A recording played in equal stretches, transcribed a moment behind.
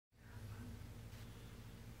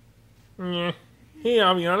Yeah. Hey,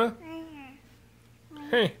 Aviana.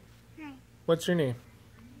 Hey. What's your name?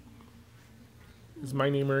 Is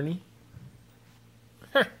my name Ernie?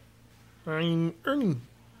 I'm Ernie.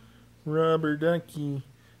 Rubber ducky.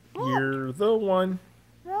 You're the one.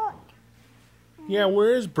 Yeah,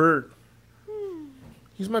 where is Bert?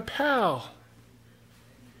 He's my pal.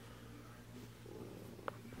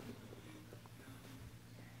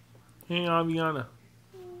 Hey, Aviana.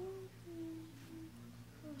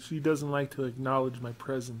 She doesn't like to acknowledge my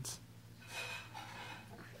presence.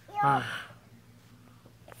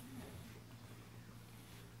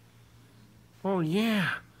 Oh yeah,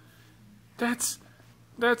 that's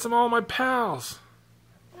all my pals.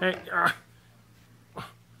 Hey,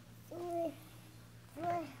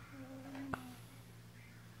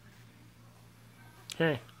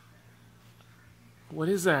 hey, what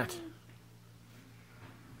is that?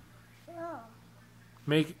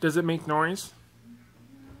 Does it make noise?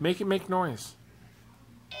 Make it make noise.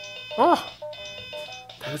 Oh,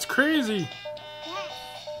 that's crazy.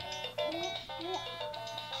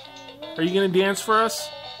 Are you gonna dance for us?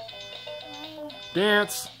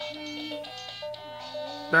 Dance.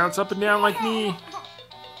 Bounce up and down like me.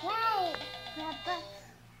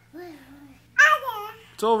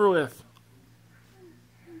 It's over with.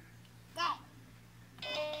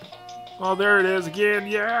 Oh, there it is again.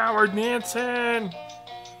 Yeah, we're dancing.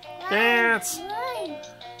 Dance.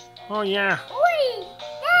 Oh, yeah.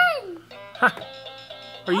 Ha.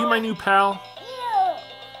 Are you my new pal?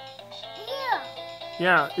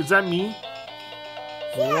 Yeah, is that me?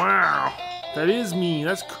 Wow, that is me.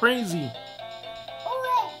 That's crazy.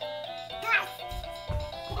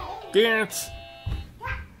 Dance.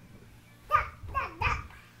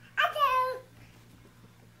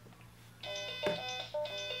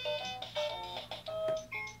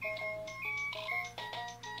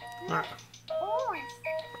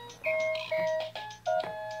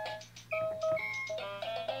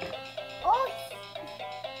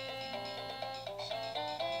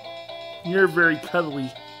 You're very cuddly.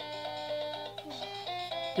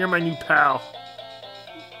 You're my new pal.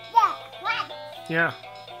 Yeah.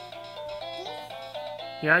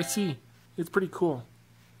 Yeah, I see. It's pretty cool.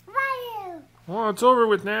 Well, it's over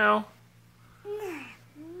with now.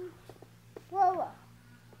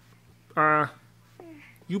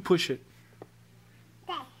 You push it.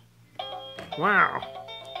 Wow.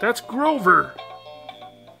 That's Grover.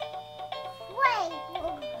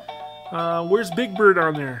 Where's Big Bird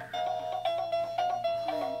on there?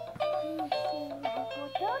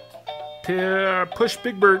 Push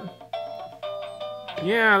Big Bird.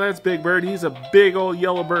 Yeah, that's Big Bird. He's a big old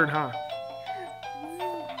yellow bird, huh?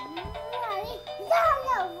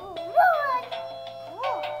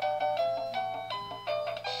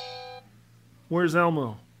 Where's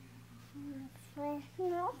Elmo?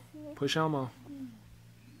 Push Elmo.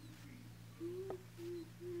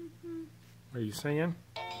 Are you singing?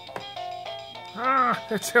 Ah,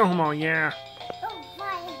 that's Elmo, yeah.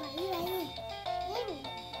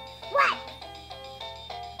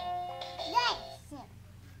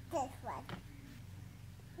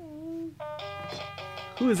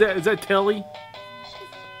 Who is that? Is that Telly?